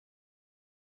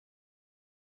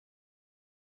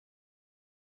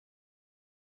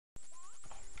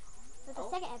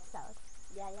second episode.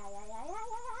 Yeah.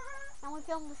 And we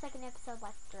filmed the second episode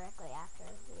like directly after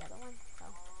the other one. So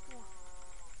yeah.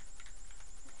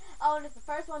 Oh, and if the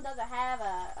first one doesn't have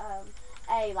a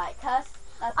like cuss.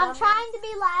 I'm trying to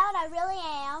be loud. I really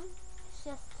am. It's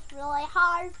just really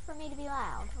hard for me to be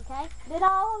loud. Okay. Did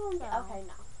all of them? So. Okay,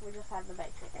 no. We just have the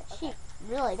basic. Okay. She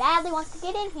really badly wants to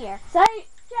get in here. So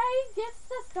Jay gets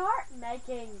to start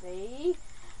making the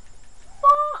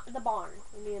barn.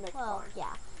 We need to make the barn.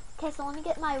 Yeah. Okay, so let me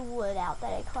get my wood out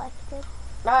that I collected.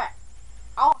 Alright.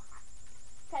 Oh.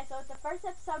 Okay, so if the first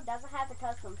episode doesn't have the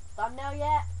custom thumbnail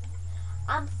yet,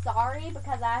 I'm sorry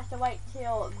because I have to wait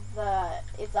till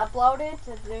it's uploaded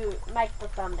to make the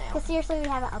thumbnail. Because seriously, we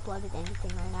haven't uploaded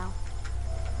anything right now.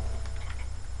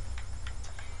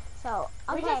 So,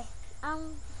 okay.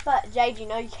 But Jade, you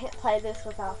know you can't play this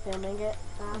without filming it.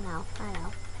 I know.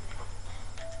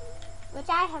 Which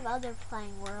I have other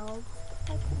playing worlds.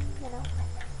 You know.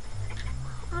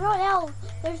 I don't know.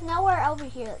 There's nowhere over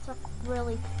here that's like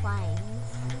really plains.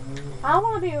 I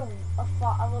want to be a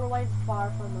little ways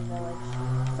far from the village.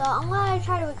 So I'm gonna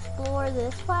try to explore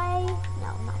this way.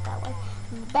 No, not that way.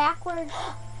 Backwards.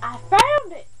 I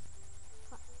found it.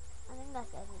 I think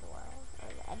that's the edge of the world or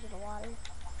the edge of the water.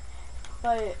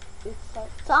 But it's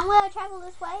like. So I'm gonna travel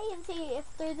this way and see if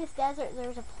through this desert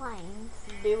there's a plains.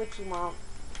 Do what you want.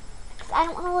 'Cause I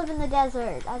don't want to live in the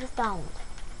desert. I just don't.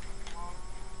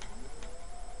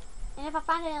 And if I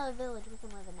find another village, we can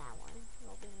live in that one.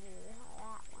 We'll be near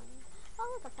that one. Oh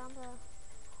look, I found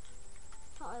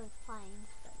it's not really plains,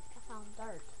 but I found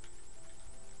dirt.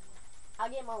 I'll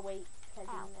get more weight because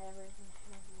Ow. you never.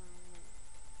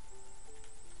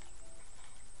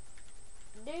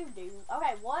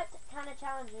 Okay, what kind of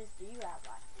challenges do you have?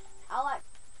 I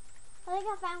think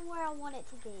I found where I want it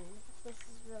to be. If this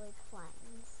is really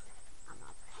plains. I'm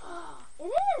not sure.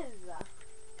 It is!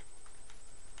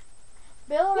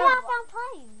 I found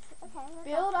plains. Okay.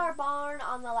 Build our barn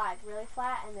on the really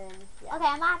flat and then, yeah. Okay,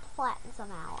 I might have to flatten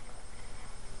some out.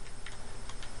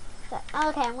 So,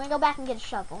 okay, I'm going to go back and get a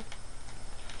shovel.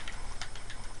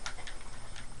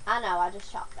 I know, I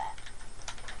just chopped that.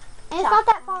 And it's not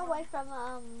that far away from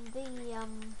the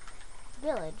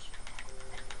village.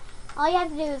 All you have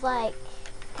to do is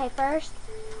okay, first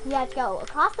you have to go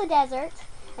across the desert,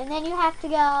 and then you have to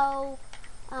go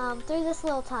through this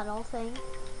little tunnel thing.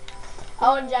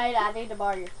 Oh, and Jade, I need to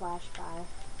borrow your flash drive.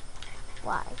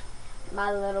 Why?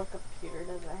 My little computer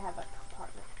doesn't have a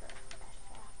compartment for a flash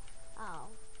drive. Oh,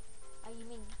 you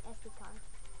mean SD card?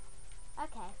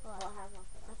 Okay, well, I'll have one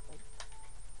for that. That's good.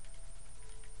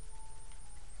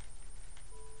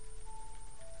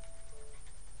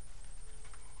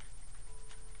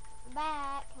 I'm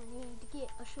back. I need to get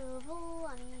a shovel.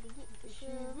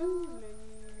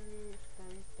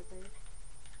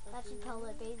 That should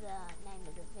totally be the name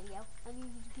of the video. I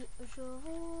need to get a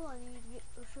shovel.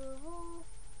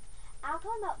 I'll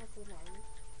come up with the name.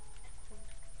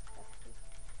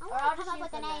 I'll come up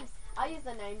with the names. I'll use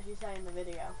the names you say in the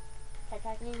video.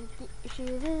 Okay. Need to get a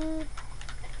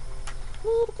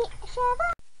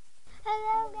shovel.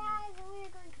 Hello guys, and we're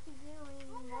going to be doing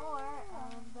more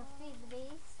of the Feed the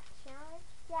Beast challenge.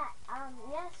 Yeah,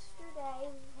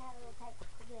 yesterday we had a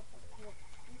technical difficulty,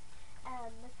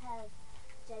 because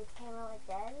Jade's camera went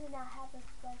dead, and I have a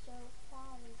special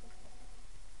prize.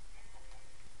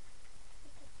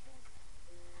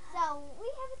 So, we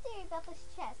have a theory about this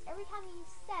chest. Every time you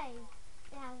save,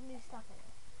 it has new stuff in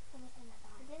it.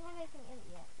 It didn't have anything in it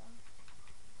yet, though.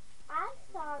 I'm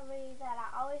sorry that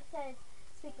I always said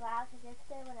speak loud, because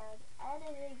yesterday when I was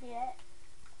editing it,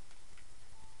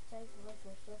 Jade's voice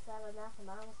was just loud enough and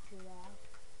mine was too loud.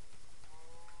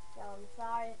 So I'm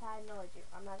sorry if I annoyed you.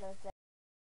 I'm not going to say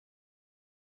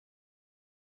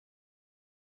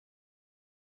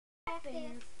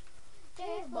Cactus.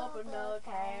 She's bumping the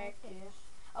cactus.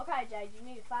 Okay, Jade, you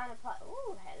need to find a place.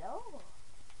 Ooh, hello.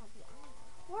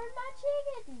 Where'd my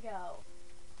chicken go?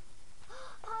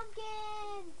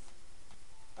 Pumpkins!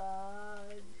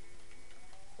 Fudge.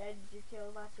 Jade, did you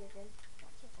kill my chicken?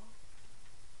 What chicken?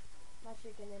 My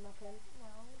chicken in my pen.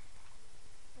 No.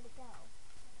 Where'd it go?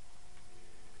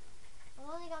 I'm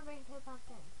only gonna bring 2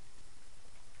 pumpkins.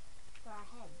 For our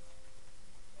heads.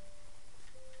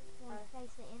 When we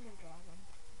face the Ender Dragon.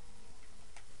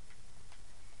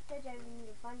 Okay, Jade, we need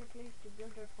to find a place to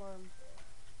build our farm.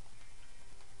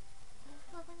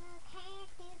 Bumping the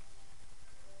cactus.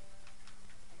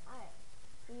 Alright.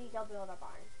 We need to go build our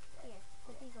barn. Here,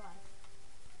 put these away.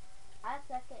 I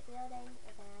suck at building,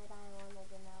 if anybody wanted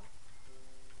to know.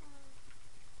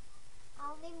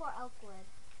 I'll need more elk wood.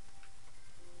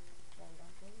 Then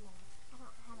don't get more. I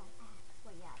don't have an axe.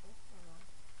 Wait, yeah, I do. Never mind.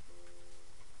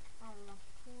 I have a bunch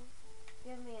of tools. You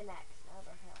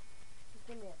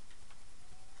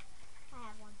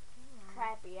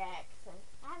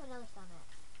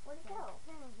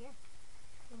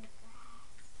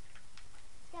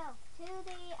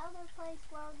place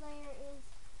where there is.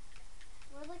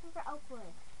 We're looking for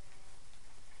Oakwood.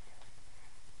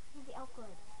 Here's the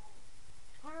Oakwood.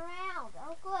 Turn around,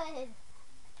 Oakwood.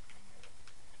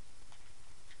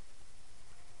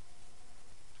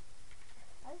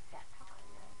 I just got caught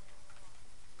in there.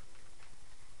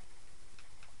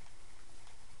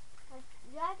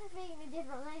 You have to speak in a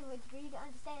different language for you to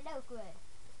understand Oakwood.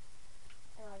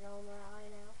 Am I going the right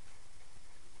way now?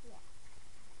 Yeah.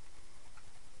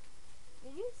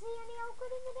 Did you see any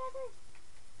Oakwood in the desert?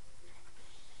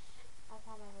 I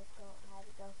thought I had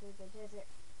to go through the desert.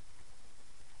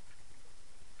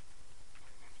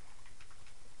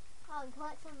 Oh, and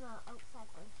collect some oak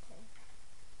cyclers too.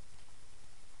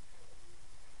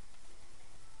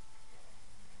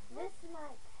 This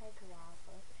might take a while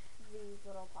for these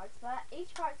little parts, but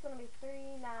each part's going to be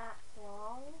 3 nights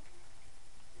long.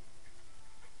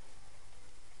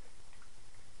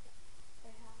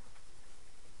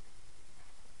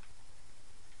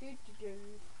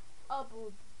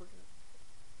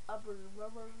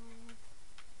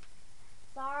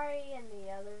 Sorry, in the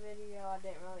other video I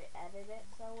didn't really edit it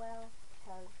so well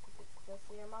because you could still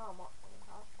see your mom walking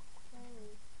across the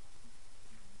screen.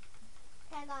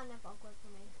 Okay, I got enough Oakwood for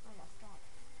me. I got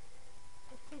stacks.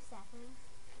 There's 2 saplings.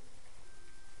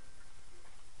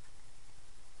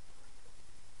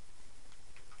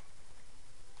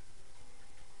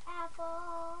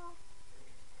 Apple.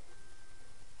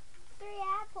 3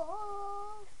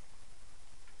 apples.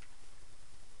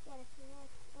 Get a 3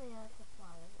 apples. Oh yeah, that's a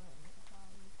flower. Wait, there's a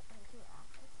flower. 2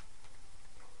 apples.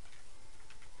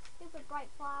 Stupid bright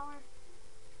flower.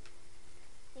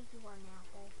 Think you were an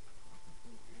apple. I can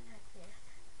eat you like this.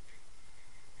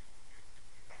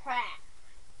 Crap!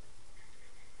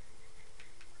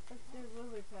 Let's do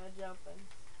lily pad jumping.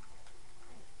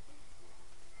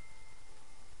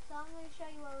 So I'm going to show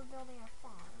you where we're building our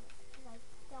farm. Because I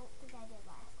don't think I did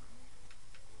last time.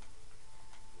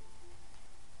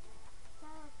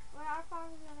 So where our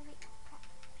farm is going to be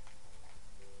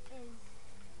is,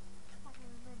 if I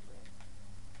can remember it.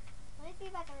 Let me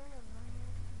see if I can remember.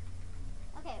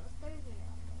 Okay, it was through here,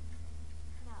 I think.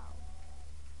 No. I'm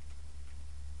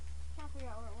trying to figure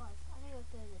out where it was. I think it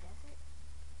was through the desert.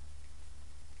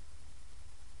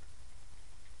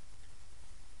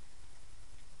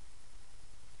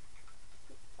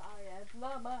 Sorry, that's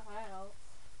not my house.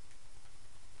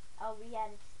 Oh, we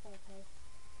added staircase.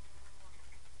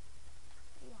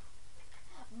 Yeah.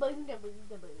 Boom da boom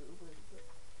da boo boo boo.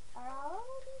 Are all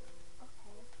of these?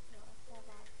 Okay, no, it's not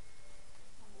bad.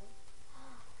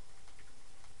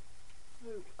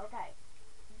 Swoop. Okay.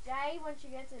 Jay, when she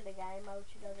gets into game mode,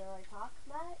 she doesn't really talk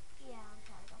much. Yeah, I'm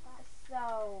sorry about that.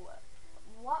 So,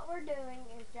 what we're doing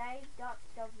is Jay got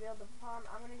to go build the farm.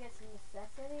 I'm gonna get some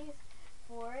necessities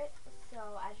for it.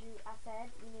 So, as I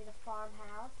said, you need a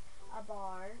farmhouse, a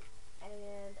barn,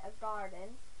 and a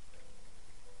garden.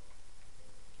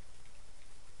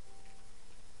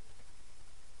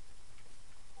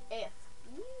 Excuse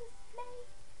me.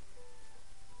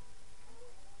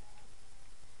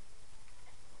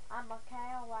 I'm a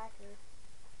cow whacker.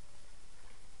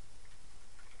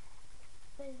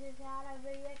 This is how to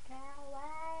be a cow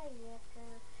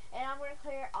whacker. And I'm gonna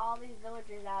clear all these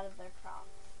villagers out of their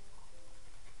crops.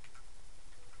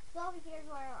 So over here's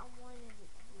where I wanted it to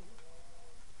be.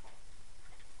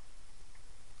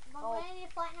 But Oh. when I need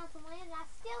to flatten out some land, and I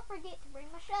still forget to bring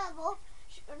my shovel.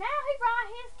 Now he brought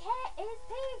his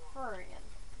pig friend.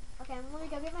 Okay, I'm gonna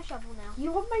go get my shovel now.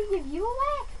 You want me to give you a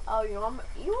whack? Oh, you want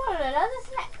another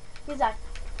snack? He's like,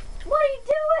 what are you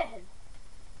doing?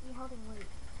 You're holding wheat.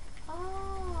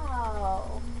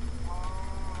 Oh.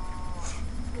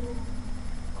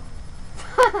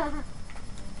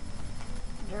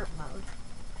 Dirt mode.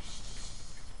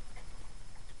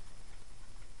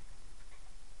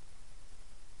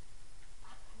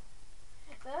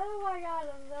 Oh my god,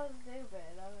 I'm so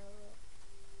stupid.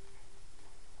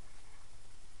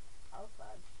 Oh,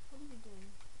 fudge. What are you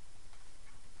doing?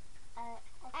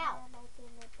 Ow.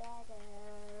 Making it better.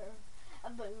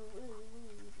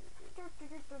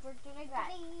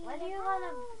 Right. When do you want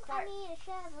to start? I need a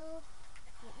shovel.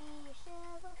 Get me a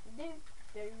shovel. Do. I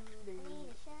need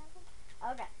a shovel.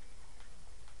 Okay. I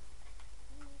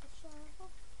need a shovel.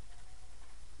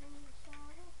 I need a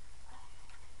shovel.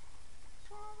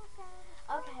 Shovel,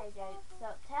 shovel. Okay, Jade. So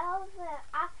tell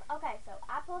okay. So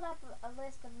I pulled up a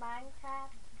list of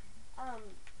Minecraft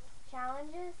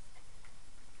challenges,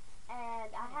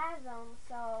 and I have them.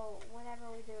 So whenever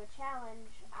we do a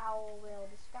challenge, I will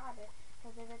describe it.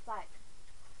 Because if it's like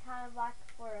kind of like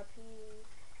for a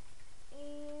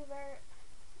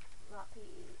not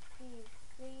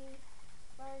PC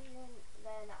version,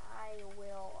 then I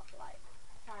will like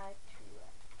try to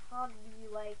tell you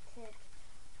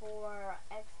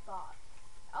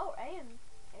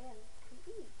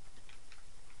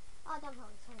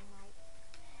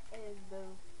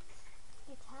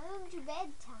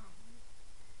bedtime.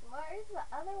 Where's the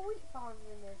other wheat farms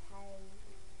in this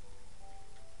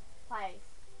place?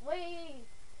 Wheat.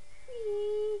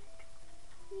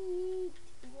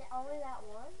 Is it only that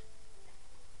one?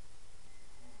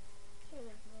 Sure,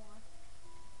 there's more.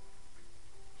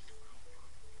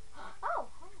 Oh,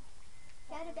 hey.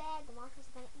 Go to bed. The monsters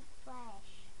are gonna eat flesh.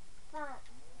 Fun.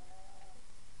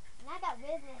 And I got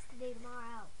business to do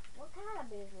tomorrow. What kind of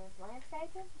business?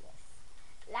 Landscaping? Yes.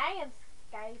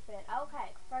 Landscaping.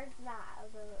 Okay, first night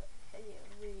of the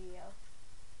video.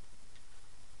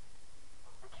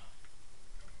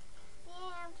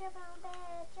 Yeah, I'm jumping on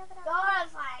bed. Jumping on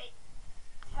Guys, like,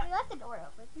 bed. We left the door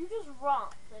open. you just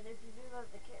romped, and if you do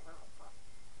that, the camera will pop.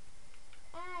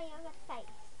 Ah, you got the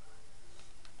face.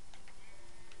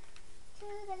 To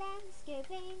the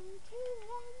landscaping,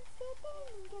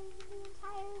 going in the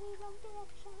entirely wrong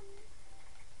direction.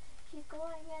 She's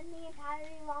going in the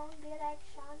entirely wrong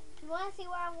direction. You want to see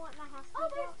where I want my house to Oh,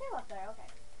 be there's built? two up there. Okay.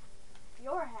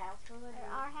 Your house. We're living Or in.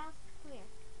 our house? Come here.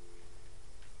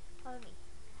 Follow me.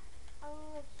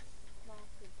 Oh, it's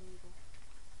nasty doodle.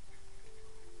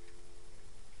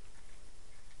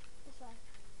 This way.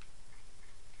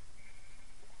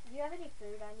 Do you have any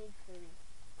food? I need food.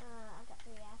 I've got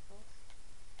 3 apples.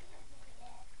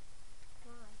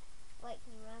 Come on. Wait,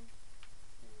 can you run?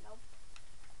 Nope.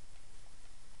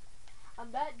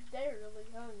 I'm that really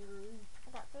hungry.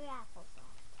 I've got 3 apples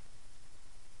left.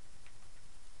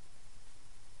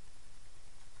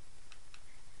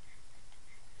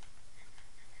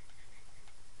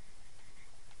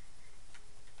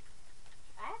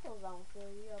 Apples don't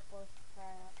fill you up with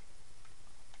crap.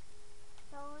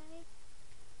 Following me?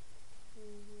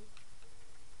 Mm-hmm.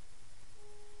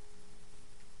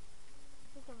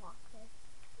 We can walk there.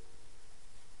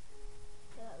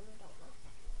 So that we don't look.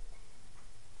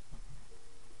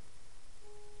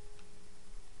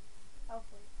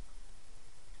 Hopefully.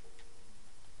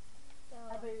 So,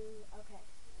 Aboo. Okay.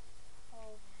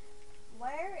 Oh,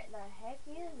 where the heck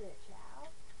is it, child?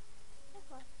 this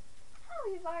way.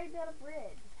 Oh, you've already built a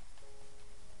bridge.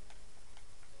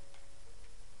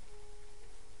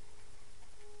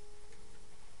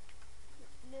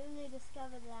 Newly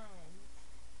discovered lands.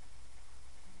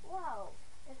 Whoa.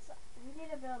 We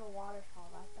need to build a waterfall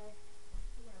right there.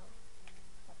 No.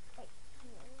 Wait,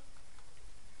 here.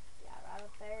 Yeah, right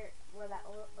up there where that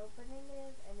opening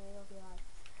is, and it'll be like,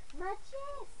 my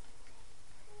chest.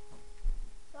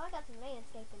 So I got some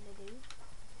landscaping to do.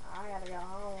 I gotta go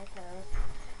home because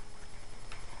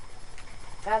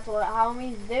that's what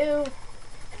homies do.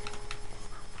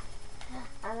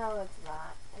 I know it's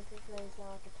not. It just made me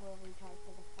sound like a total retard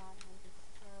for the 500th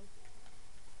time.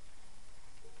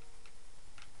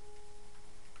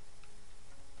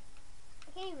 I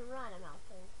can't even run, I'm out of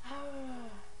food.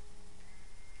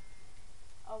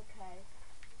 Okay.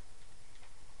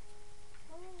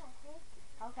 Where the heck?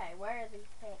 Okay, where the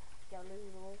heck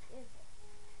Galoogle is it?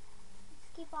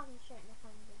 Just keep walking straight and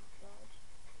find the village.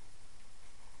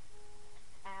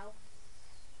 Ow.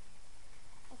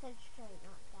 I said straight,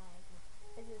 not diagonal.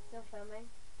 Is it still filming?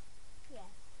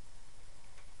 Yes.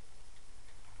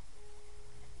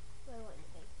 Where wouldn't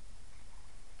it be?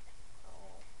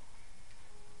 Oh.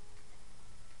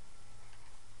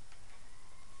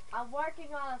 I'm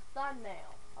working on a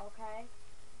thumbnail, okay?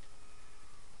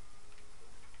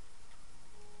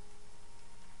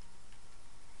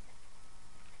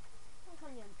 How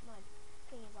come my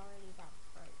thing is already about to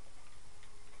break?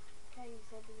 Okay, you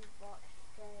said to walk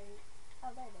straight.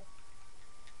 Oh, there it is.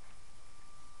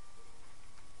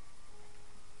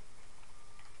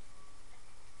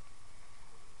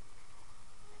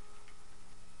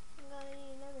 I'm gonna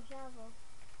need another shovel.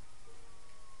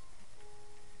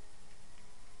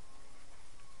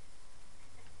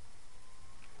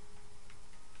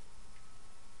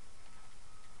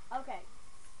 Okay.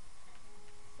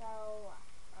 So,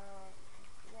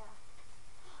 yeah.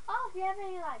 Oh, if you have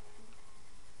any, like,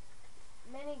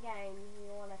 mini games you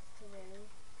want us to do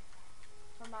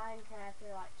for Minecraft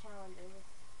or, like, challenges.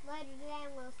 Later today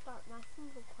I'm gonna start my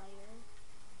single player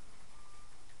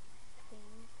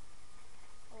thing.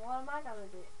 What am I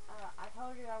gonna do? I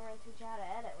told you I'm gonna teach you how to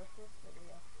edit with this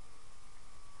video.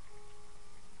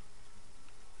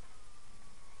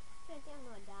 I think I'm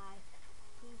gonna die.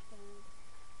 Need food.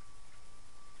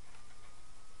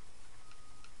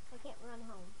 I can't run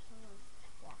home, so I'm gonna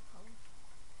just walk home.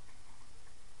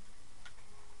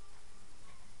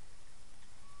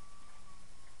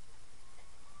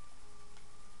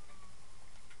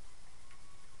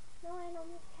 No, I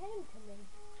almost came to me.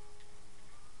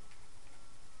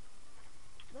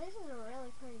 But this is a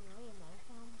really pretty land that I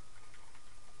found.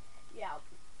 Yeah,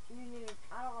 you need.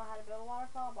 I don't know how to build a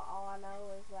waterfall, but all I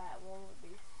know is that when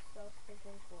so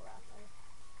stinking cool out there.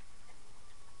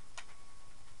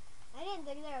 I didn't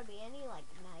think there would be any like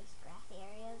nice grassy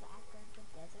areas after the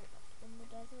desert, in the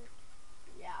desert.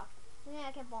 Yeah. And then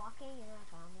I kept walking and I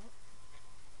found it.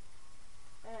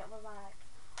 And it was like,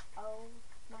 oh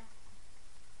my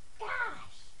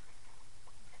gosh.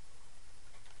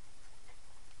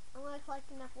 I'm gonna collect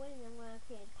enough wood and I'm gonna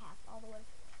create a path all the way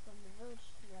from the village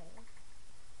to there.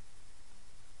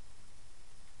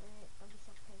 And it'll be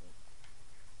so pretty.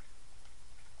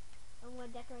 I'm gonna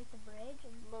decorate the bridge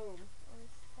and Boom. all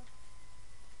this stuff.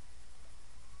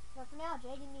 But for now,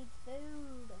 Jaden needs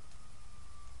food.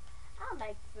 I'll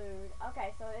make food.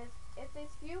 Okay, so if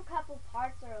these few couple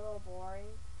parts are a little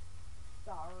boring,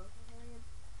 sorry,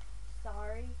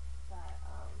 but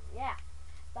yeah,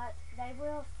 but they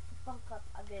will spunk up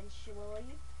eventually.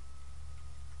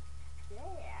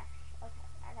 Yeah. Okay,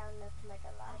 I got enough to make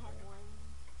a lot I of have food. one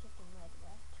chicken leg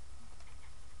left.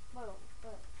 Boom,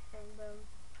 boom, boom, boom.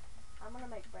 I'm gonna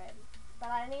make bread, but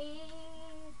I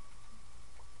need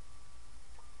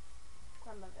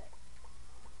some of it.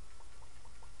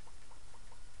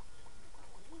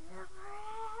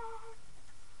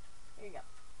 Here you go.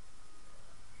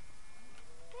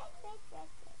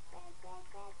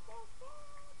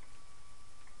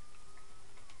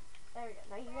 There we go.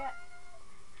 Now you got.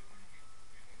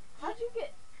 How'd you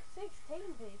get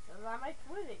 16 pieces? I make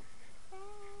 20.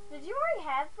 Did you already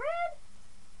have bread?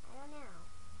 I don't know.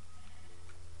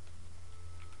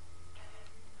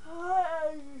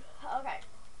 Okay.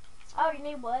 Oh, you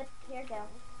need wood? Here you go.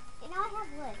 You know I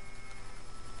have wood.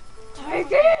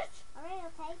 Take it! Alright,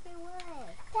 I'll take your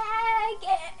wood. Take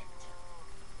it!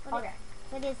 Okay.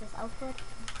 What is this, oak wood?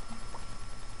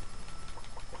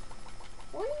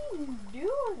 What are you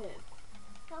doing?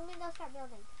 So I'm gonna go start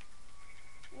building.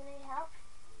 You need help?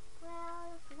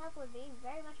 Well, some help would be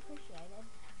very much appreciated.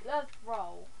 Let's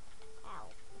roll. Ow.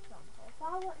 What's wrong with it?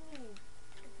 Why wouldn't you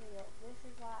heal? This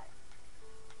is like...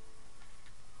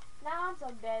 Now I'm so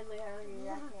deadly hungry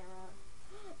I can't run.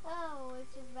 Oh,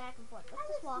 it's just back and forth. Let's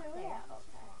just walk there. Yeah,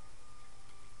 okay.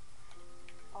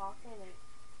 Oh, I can't eat.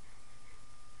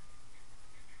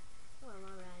 Well, I'm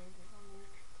gonna run into some of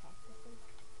these cactuses.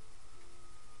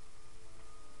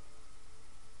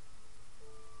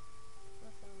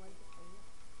 Listen, wait to see.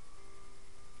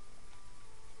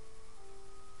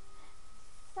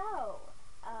 So,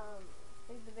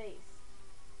 Feed the Beast.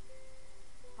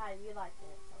 How do you like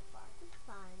it so far? It's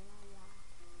fine, yeah.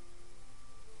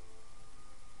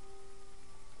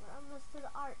 We're almost to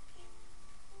the arch.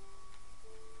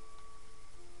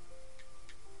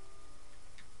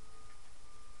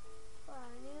 For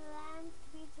new lands to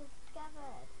be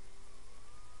discovered.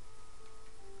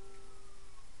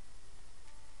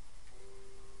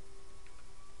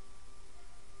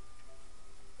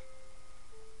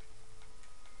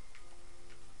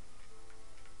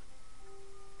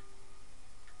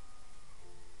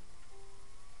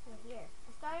 We're here.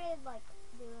 I started like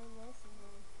doing this and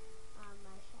then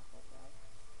my shovel broke.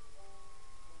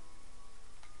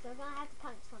 So we're gonna have to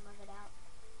punch some of it out.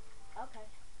 Okay.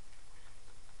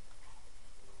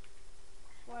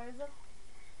 Where is it?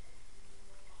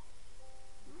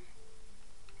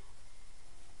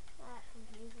 That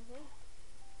confuses me.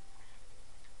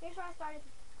 Here's where I started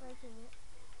breaking it.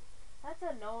 That's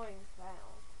an annoying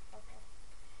sound. Okay.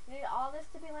 You need all this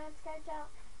to be landscaped out?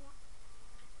 Yeah.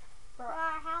 For For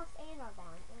our house and our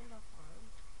barn and our farm.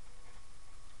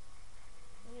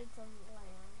 We need some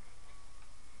land.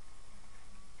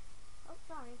 Oh,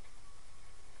 sorry.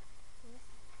 Just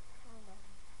kinda.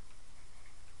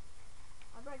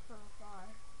 I break from afar.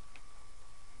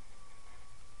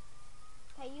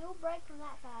 Okay, you break from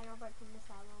that side, I'll break from this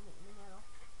side, we'll meet in the middle.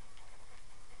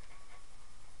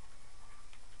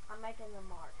 I'm making a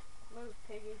mark. Move,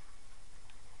 piggy.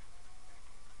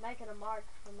 Making a mark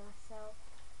for myself.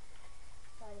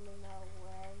 Letting me know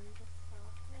when to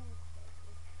stop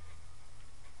landscaping.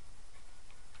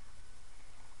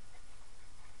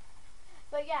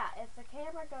 But yeah, if the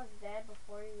camera goes dead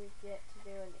before you get to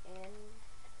do an end,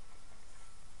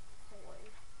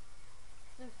 sorry.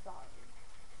 So sorry.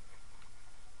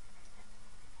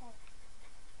 Hey.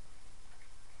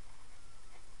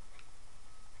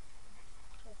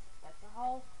 That's a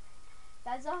hole.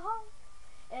 That's a hole.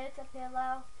 It's a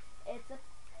pillow. It's a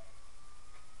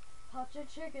punching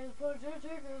chickens, punching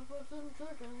chickens, punching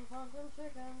chickens, punching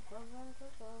chickens, punching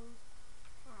chickens.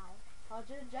 Ow.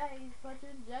 Punching jays,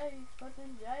 punching jays,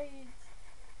 punching jays.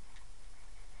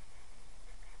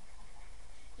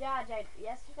 Yeah, Jade,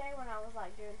 yesterday when I was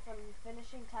like doing some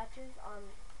finishing touches on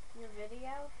your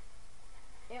video,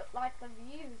 it like the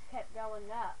views kept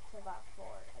going up to about 4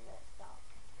 and then it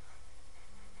stopped.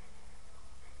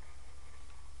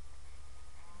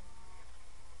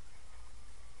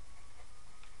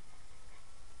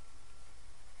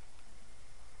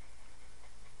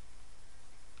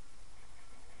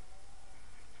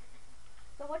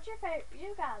 What's your favorite?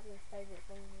 You guys' favorite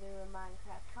thing to do in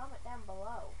Minecraft? Comment down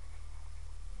below.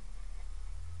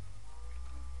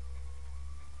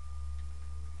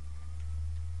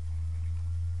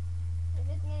 If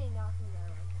it's getting dark, we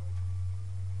gotta run home.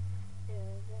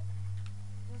 Is it?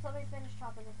 Will somebody finish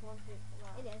chopping this one piece?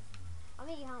 It is. I'll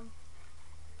meet you home.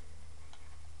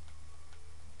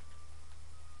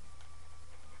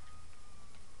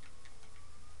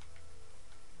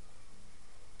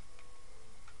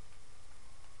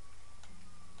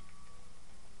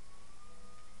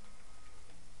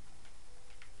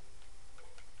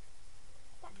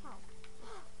 That cow.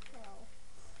 Hell.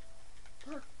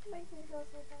 Makes me feel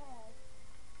so bad.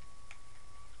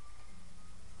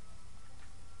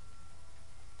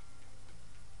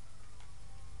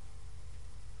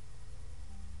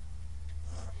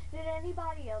 Did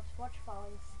anybody else watch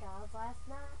Falling Skies last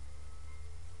night?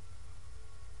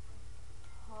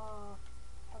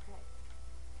 Okay.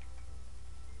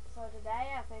 So today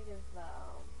I think is the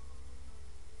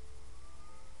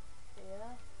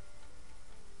 5th.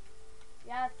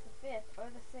 Yeah, it's the 5th or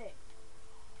the 6th.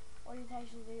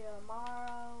 Orientation's either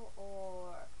tomorrow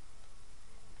or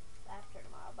after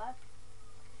tomorrow, but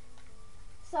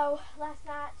so last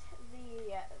night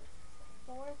the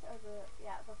 4th or the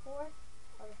 4th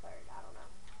or the 3rd, I don't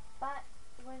know. But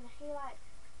when he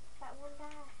that one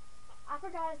guy, I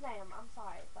forgot his name, I'm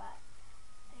sorry, but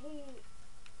he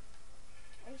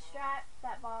strapped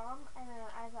that bomb, and then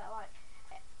as that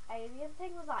alien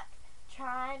thing was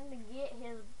trying to get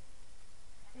his,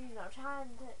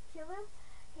 trying to kill him,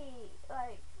 he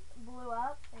blew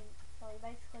up, and so he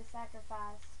basically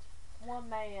sacrificed one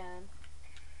man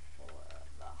for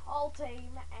the whole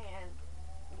team, and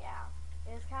yeah,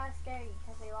 it was kind of scary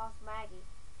because he lost Maggie.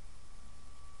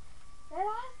 They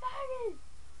lost Maggie!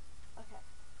 Okay.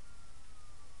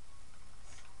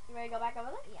 You ready to go back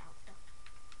over there? Yeah, let's go.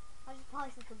 I'll just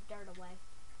probably set some dirt away.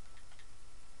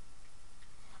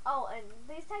 Oh, and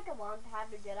these take a long time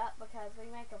to get up because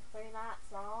we make them 3 nights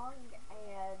long,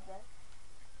 and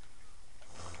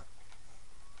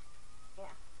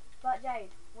yeah. But Jade,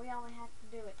 we only have to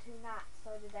do it 2 nights,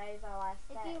 so today's our last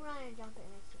day. If you run and jump, it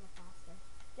makes you go faster.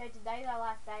 Jade, today's our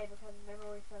last day because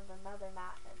remember we filmed another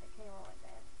night and the camera went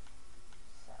dead.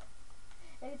 So,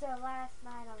 it's our last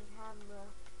night on camera.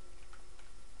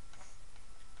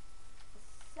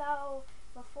 So,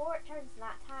 before it turns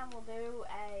nighttime, we'll do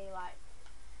a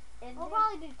ending. We'll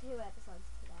probably do 2 episodes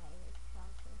today.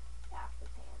 Probably. Yeah, we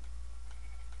can.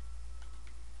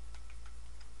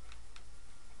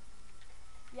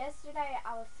 Yesterday,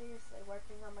 I was seriously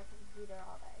working on my computer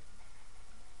all day.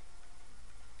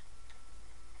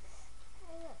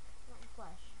 Hey, look, rotten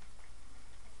flesh.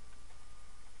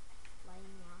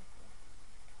 Laying out here.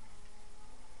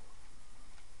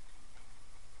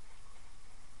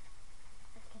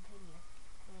 Let's continue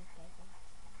landscaping.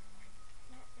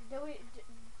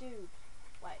 Dude,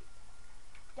 wait.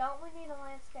 Don't we need to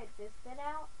landscape this bit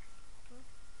out?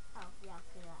 Oh, yeah,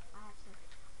 let's do that. I have some.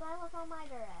 But I left all my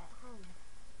dirt at home.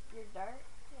 Your dirt?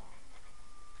 Yeah.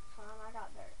 Son, I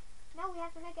got dirt. No, we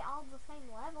have to make it all the same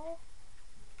level.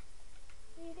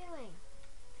 What are you doing?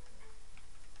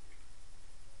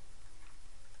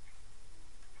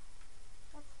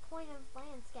 That's the point of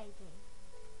landscaping.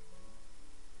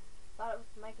 Thought it was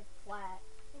to make it flat.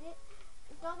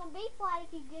 It's not gonna be flat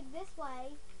if you dig this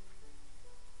way.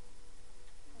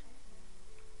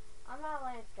 I'm not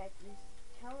landscaping. Just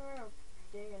tell me where I'm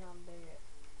digging, I'm digging.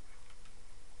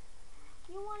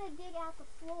 You want to dig out the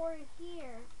floor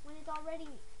here when we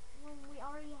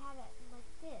already have it like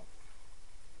this.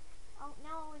 Oh,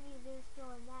 now all we need to do is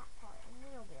fill in that part, and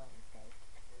then it'll be landscaped.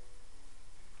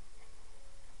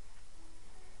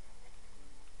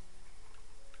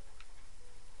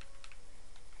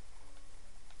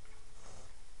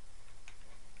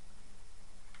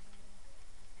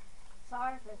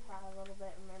 Sorry if it's a little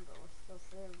bit. Remember, we're still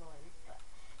siblings, but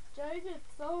Jay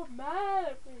gets so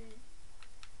mad at me.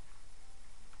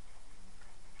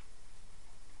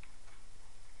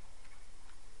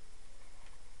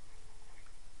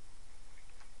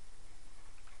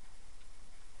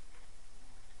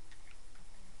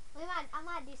 I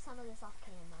might do some of this off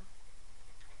camera.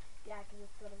 Yeah, because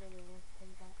it's going to be the thing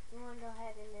back. You want to go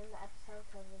ahead and end the episode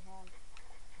because we have...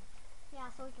 Yeah,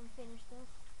 so we can finish this.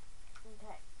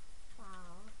 Okay.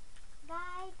 Wow.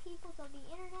 Bye, peoples of the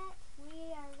internet. We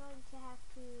are going to have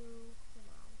to,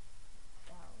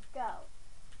 Go.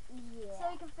 Yeah. So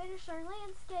we can finish our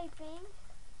landscaping.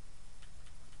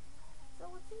 So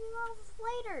we'll see you all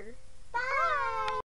later. Bye!